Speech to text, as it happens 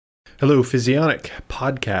Hello, Physionic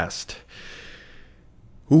Podcast.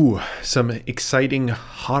 Some exciting,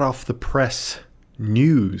 hot off the press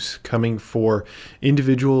news coming for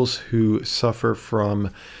individuals who suffer from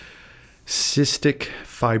cystic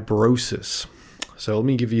fibrosis. So let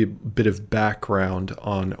me give you a bit of background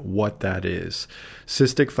on what that is.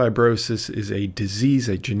 Cystic fibrosis is a disease,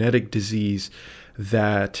 a genetic disease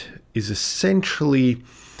that is essentially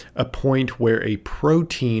a point where a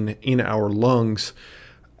protein in our lungs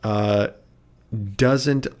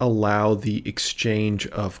doesn't allow the exchange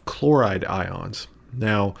of chloride ions.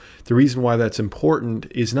 Now, the reason why that's important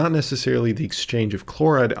is not necessarily the exchange of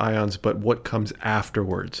chloride ions, but what comes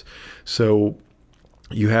afterwards. So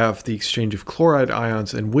you have the exchange of chloride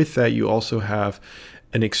ions, and with that you also have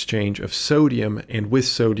an exchange of sodium, and with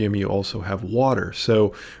sodium you also have water.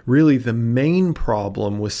 So really the main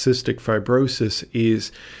problem with cystic fibrosis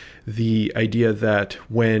is the idea that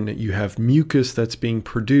when you have mucus that's being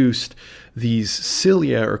produced, these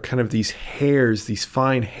cilia, or kind of these hairs, these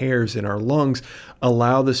fine hairs in our lungs,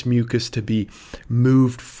 allow this mucus to be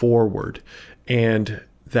moved forward. And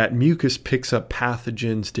that mucus picks up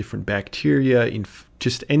pathogens, different bacteria,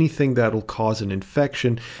 just anything that'll cause an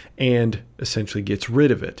infection, and essentially gets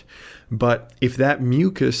rid of it. But if that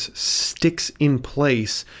mucus sticks in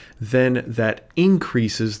place, then that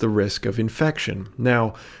increases the risk of infection.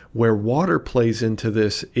 Now, where water plays into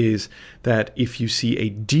this is that if you see a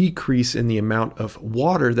decrease in the amount of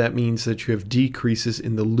water, that means that you have decreases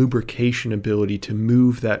in the lubrication ability to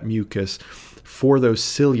move that mucus for those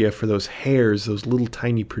cilia, for those hairs, those little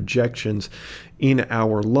tiny projections in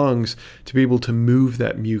our lungs, to be able to move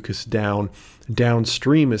that mucus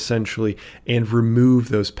downstream essentially, and remove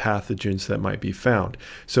those pathogens that might be found.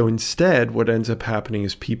 So instead, what ends up happening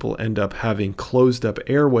is people end up having closed up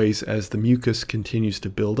airways as the mucus continues to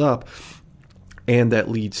build up, and that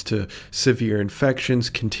leads to severe infections,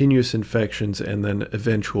 continuous infections, and then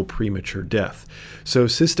eventual premature death. So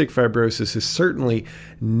cystic fibrosis is certainly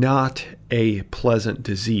not a pleasant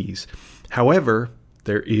disease. However,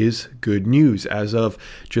 there is good news as of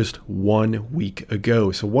just 1 week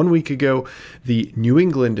ago. So 1 week ago, the New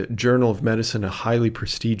England Journal of Medicine, a highly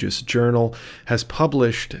prestigious journal, has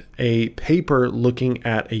published a paper looking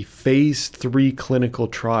at a phase 3 clinical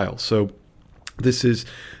trial. So this has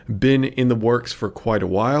been in the works for quite a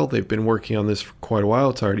while. They've been working on this for quite a while.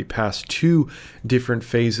 It's already passed 2 different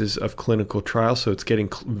phases of clinical trial, so it's getting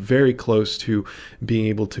very close to being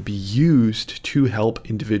able to be used to help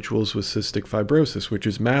individuals with cystic fibrosis, which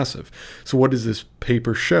is massive. So what does this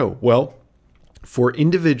paper show? Well, for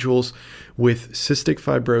individuals with cystic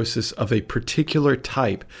fibrosis of a particular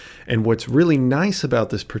type, and what's really nice about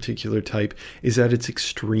this particular type is that it's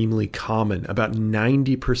extremely common. About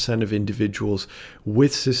 90% of individuals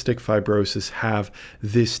with cystic fibrosis have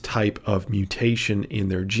this type of mutation in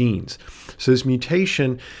their genes. So this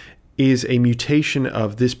mutation is a mutation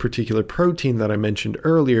of this particular protein that I mentioned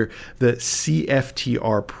earlier, the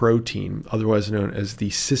CFTR protein, otherwise known as the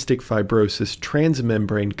cystic fibrosis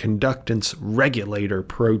transmembrane conductance regulator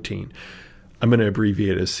protein. I'm going to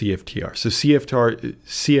abbreviate it as CFTR. So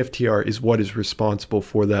CFTR is what is responsible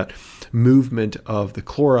for that movement of the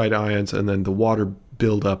chloride ions and then the water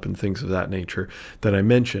buildup and things of that nature that I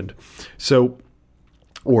mentioned.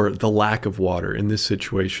 Or the lack of water in this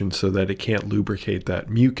situation, so that it can't lubricate that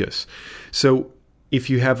mucus. So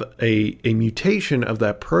if you have a mutation of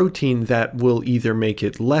that protein, that will either make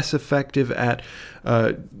it less effective at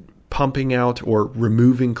pumping out or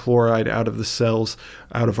removing chloride out of the cells,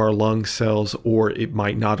 out of our lung cells, or it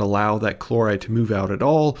might not allow that chloride to move out at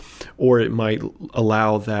all, or it might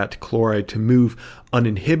allow that chloride to move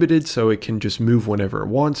uninhibited, so it can just move whenever it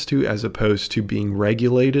wants to, as opposed to being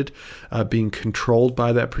regulated, being controlled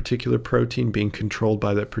by that particular protein, being controlled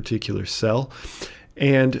by that particular cell.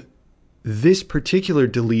 And this particular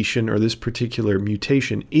deletion, or this particular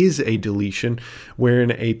mutation, is a deletion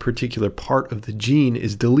wherein a particular part of the gene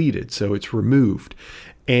is deleted, so it's removed.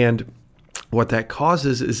 And what that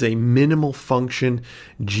causes is a minimal function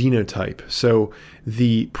genotype. So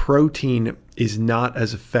the protein is not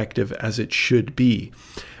as effective as it should be.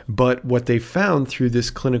 But what they found through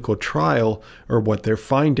this clinical trial, or what they're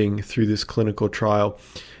finding through this clinical trial,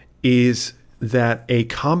 is that a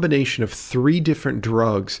combination of 3 different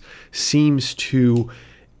drugs seems to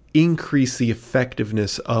increase the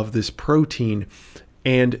effectiveness of this protein,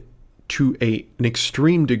 and to an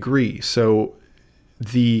extreme degree. So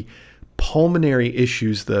the pulmonary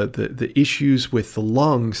issues, the issues with the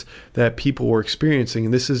lungs that people were experiencing,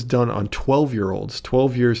 and this is done on 12-year-olds,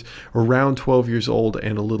 around 12 years old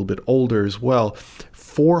and a little bit older as well.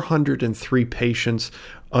 403 patients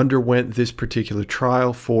underwent this particular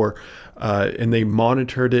trial and they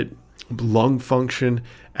monitored it lung function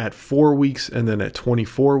at 4 weeks and then at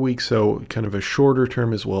 24 weeks, so kind of a shorter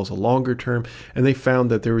term as well as a longer term. And they found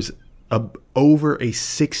that there was over a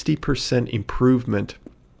 60% improvement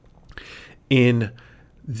in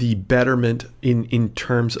the betterment in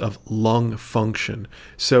terms of lung function.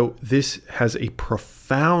 So this has a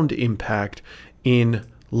profound impact in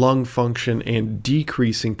lung function and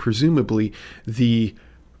decreasing, presumably, the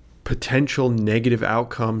potential negative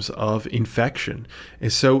outcomes of infection.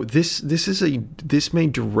 And so this may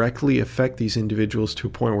directly affect these individuals to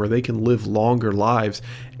a point where they can live longer lives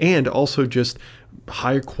and also just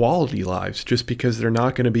higher quality lives, just because they're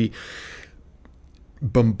not going to be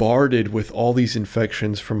bombarded with all these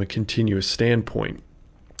infections from a continuous standpoint.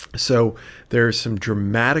 So there are some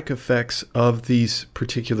dramatic effects of these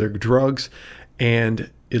particular drugs, and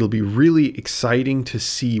it'll be really exciting to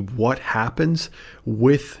see what happens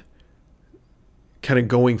with kind of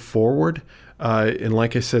going forward. And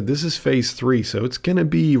like I said, this is phase 3, so it's going to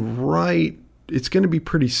be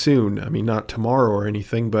pretty soon. I mean, not tomorrow or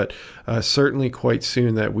anything, but certainly quite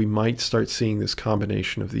soon that we might start seeing this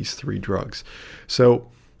combination of these 3 drugs.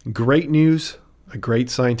 So great news, a great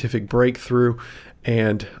scientific breakthrough,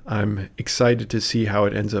 and I'm excited to see how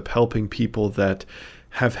it ends up helping people that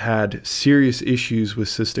have had serious issues with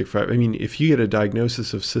cystic fibrosis. I mean, if you get a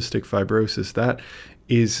diagnosis of cystic fibrosis, that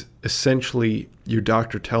is essentially your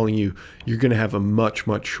doctor telling you you're going to have a much,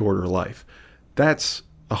 much shorter life. That's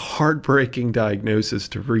a heartbreaking diagnosis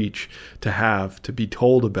to reach, to be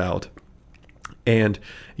told about. And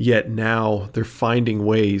yet now they're finding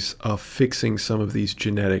ways of fixing some of these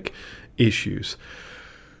genetic issues.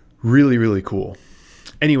 Really, really cool.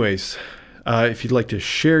 Anyways, if you'd like to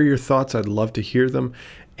share your thoughts, I'd love to hear them.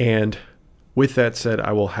 And with that said,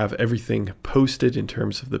 I will have everything posted in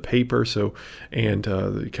terms of the paper, and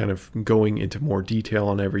kind of going into more detail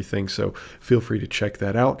on everything. So feel free to check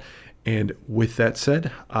that out. And with that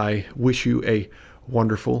said, I wish you a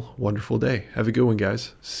wonderful, wonderful day. Have a good one,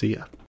 guys. See ya.